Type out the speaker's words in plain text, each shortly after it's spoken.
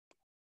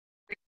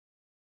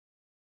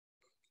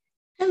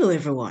Hello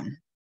everyone,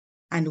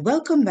 and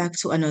welcome back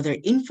to another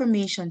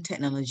information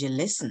technology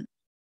lesson.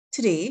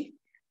 Today,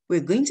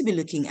 we're going to be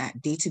looking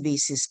at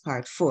databases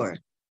part 4,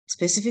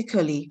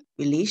 specifically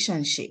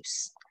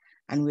relationships,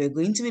 and we're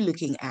going to be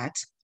looking at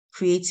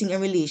creating a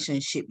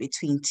relationship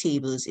between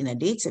tables in a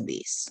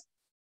database.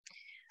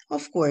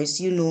 Of course,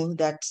 you know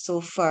that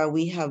so far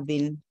we have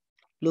been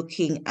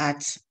looking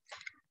at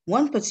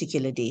one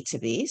particular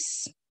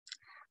database,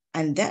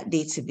 and that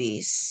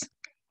database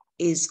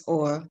is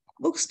our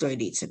bookstore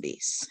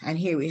database. And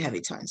here we have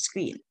it on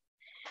screen.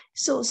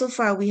 So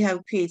far we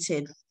have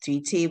created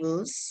 3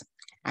 tables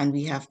and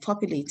we have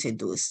populated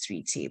those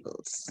 3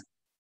 tables.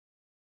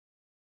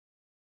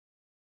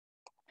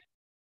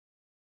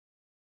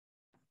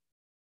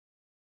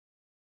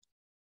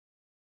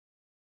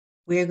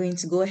 We're going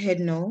to go ahead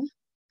now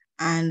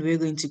and we're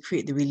going to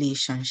create the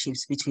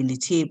relationships between the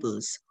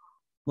tables.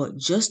 But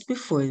just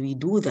before we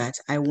do that,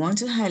 I want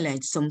to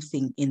highlight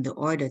something in the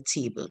order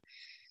table.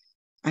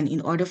 And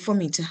in order for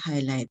me to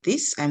highlight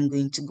this, I'm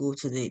going to go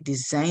to the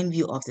design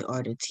view of the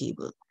order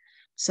table.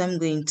 So I'm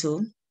going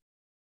to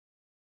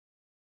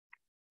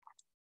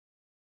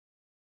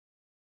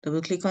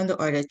double click on the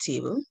order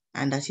table,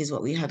 and that is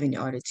what we have in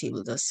the order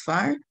table thus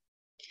far.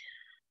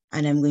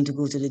 And I'm going to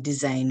go to the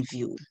design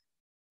view.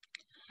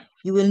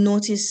 You will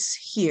notice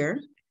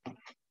here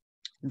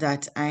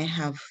that I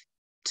have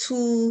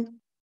 2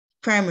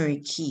 primary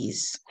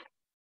keys.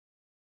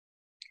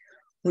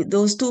 With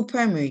those 2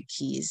 primary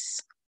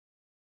keys,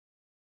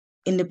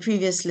 in the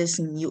previous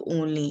lesson, you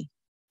only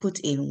put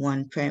in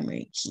 1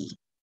 primary key.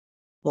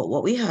 But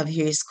what we have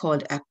here is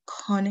called a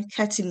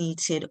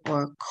concatenated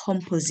or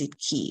composite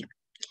key.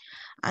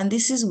 And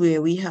this is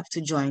where we have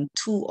to join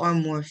 2 or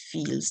more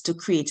fields to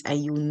create a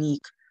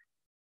unique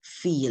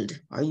field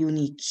or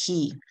unique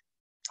key.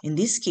 In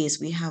this case,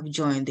 we have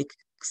joined the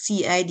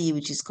CID,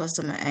 which is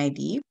customer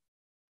ID.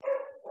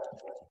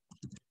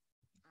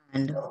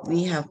 And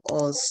we have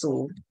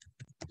also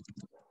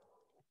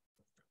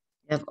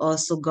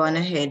gone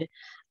ahead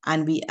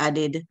and we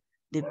added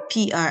the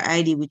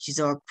PRID, which is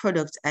our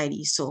product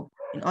ID. So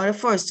in order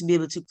for us to be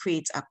able to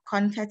create a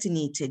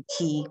concatenated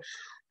key,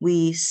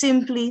 we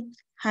simply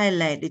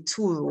highlight the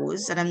 2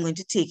 rows, and I'm going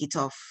to take it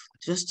off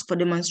just for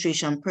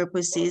demonstration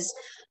purposes.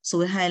 So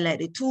we highlight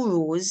the 2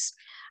 rows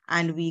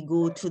and we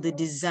go to the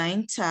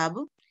design tab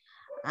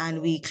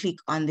and we click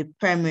on the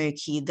primary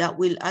key. That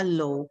will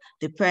allow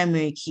the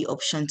primary key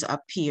option to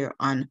appear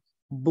on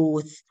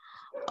both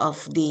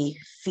of the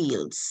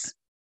fields.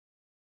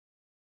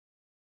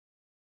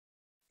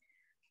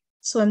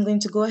 So I'm going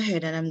to go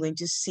ahead and I'm going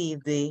to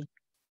save the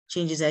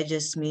changes I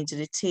just made to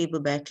the table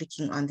by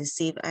clicking on the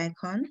save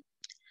icon.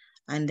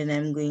 And then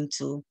I'm going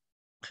to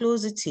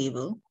close the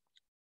table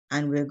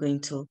and we're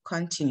going to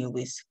continue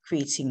with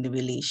creating the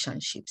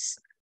relationships.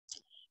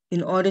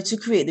 In order to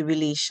create the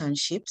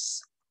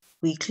relationships,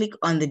 we click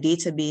on the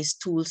Database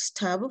Tools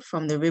tab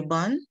from the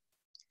ribbon,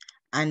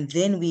 and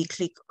then we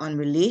click on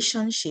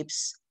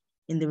Relationships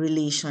in the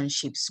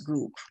Relationships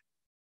group.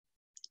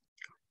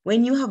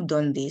 When you have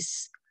done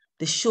this,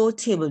 the Show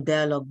Table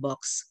dialog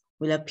box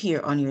will appear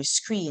on your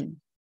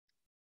screen.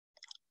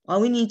 All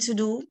we need to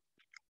do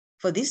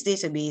for this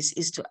database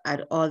is to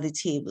add all the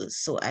tables.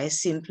 So I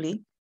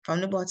simply, from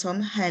the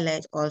bottom,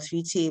 highlight all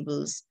 3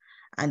 tables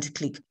and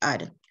click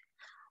Add.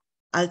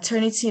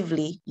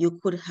 Alternatively, you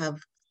could have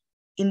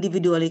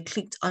individually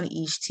clicked on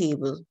each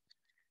table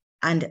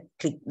and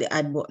clicked the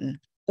Add button,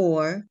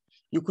 or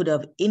you could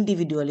have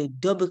individually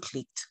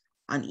double-clicked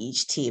on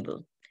each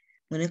table.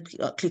 I'm going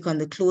to click on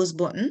the Close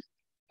button,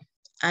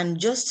 and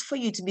just for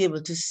you to be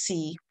able to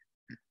see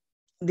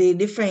the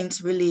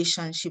different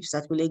relationships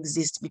that will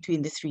exist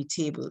between the 3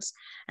 tables,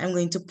 I'm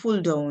going to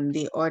pull down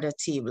the order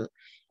table.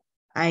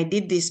 I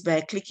did this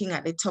by clicking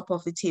at the top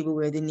of the table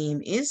where the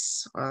name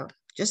is, or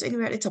just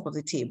anywhere at the top of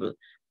the table,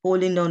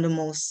 holding down the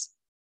mouse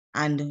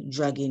and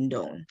dragging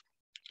down.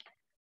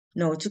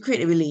 Now, to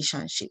create the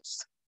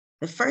relationships,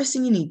 the first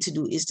thing you need to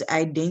do is to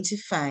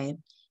identify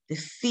the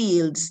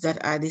fields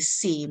that are the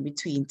same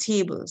between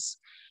tables.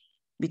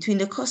 Between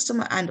the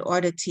customer and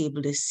order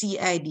table, the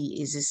CID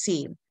is the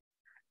same.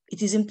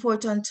 It is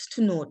important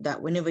to note that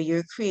whenever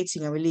you're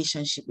creating a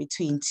relationship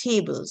between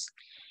tables,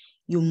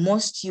 you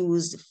must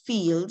use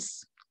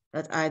fields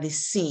that are the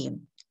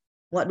same.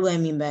 What do I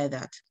mean by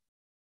that?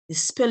 The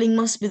spelling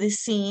must be the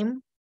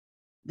same,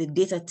 the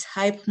data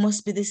type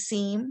must be the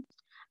same,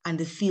 and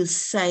the field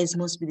size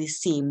must be the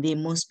same. They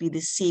must be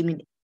the same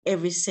in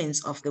every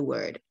sense of the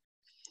word.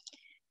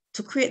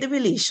 To create the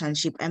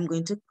relationship, I'm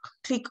going to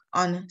click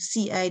on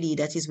CID,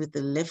 that is with the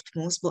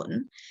leftmost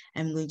button.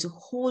 I'm going to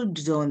hold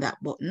down that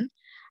button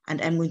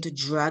and I'm going to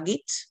drag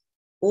it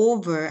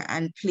over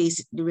and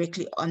place it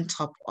directly on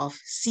top of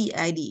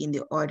CID in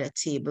the order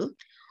table.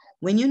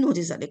 When you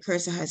notice that the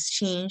cursor has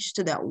changed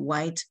to that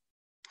white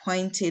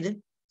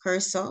pointed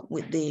cursor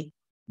with the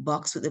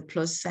box with the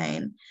plus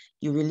sign,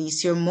 you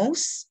release your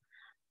mouse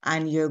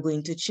and you're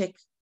going to check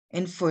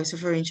Enforce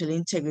Referential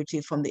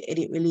Integrity from the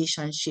Edit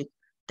Relationship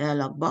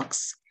dialog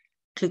box.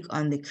 Click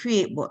on the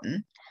Create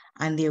button,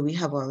 and there we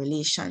have our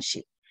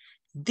relationship.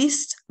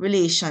 This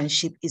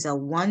relationship is a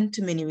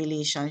one-to-many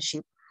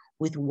relationship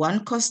with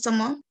one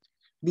customer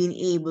being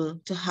able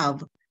to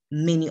have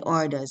many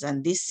orders,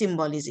 and this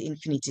symbol is the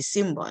infinity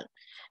symbol.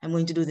 I'm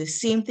going to do the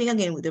same thing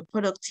again with the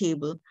product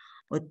table,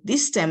 but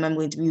this time I'm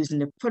going to be using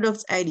the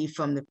product ID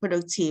from the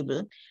product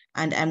table,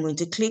 and I'm going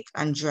to click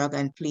and drag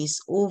and place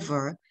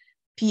over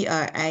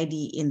PRID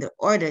in the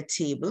order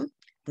table. I'm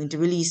going to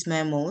release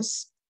my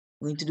mouse.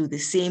 I'm going to do the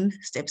same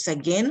steps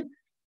again,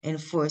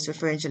 enforce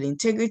referential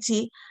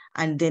integrity,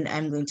 and then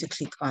I'm going to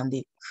click on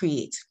the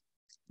create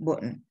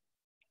button.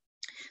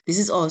 This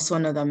is also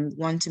another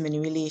one-to-many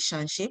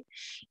relationship.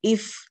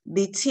 If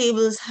the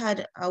tables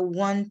had a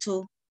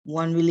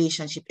one-to-one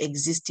relationship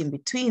existing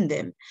between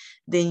them,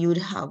 then you would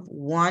have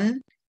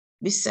one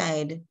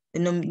beside the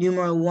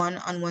numeral one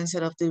on one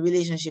side of the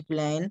relationship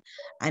line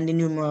and the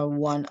numeral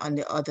one on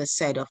the other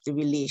side of the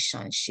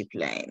relationship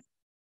line.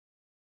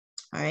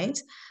 All right.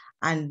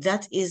 And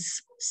that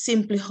is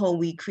simply how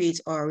we create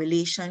our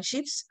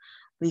relationships.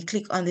 We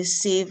click on the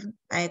save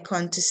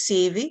icon to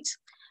save it.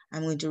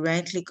 I'm going to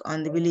right click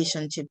on the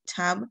relationship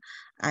tab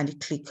and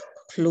click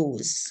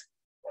close.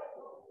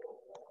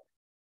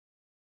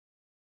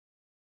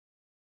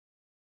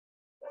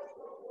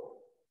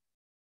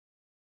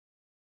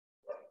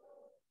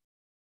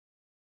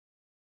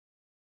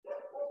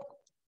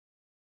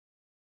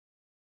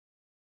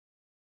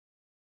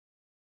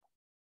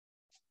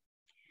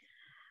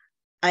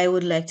 I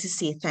would like to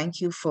say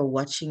thank you for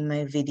watching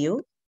my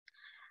video.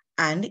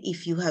 And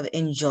if you have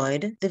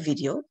enjoyed the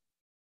video,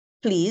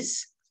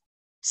 please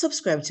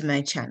subscribe to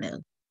my channel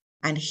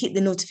and hit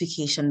the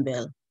notification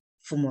bell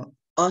for more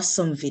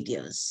awesome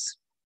videos.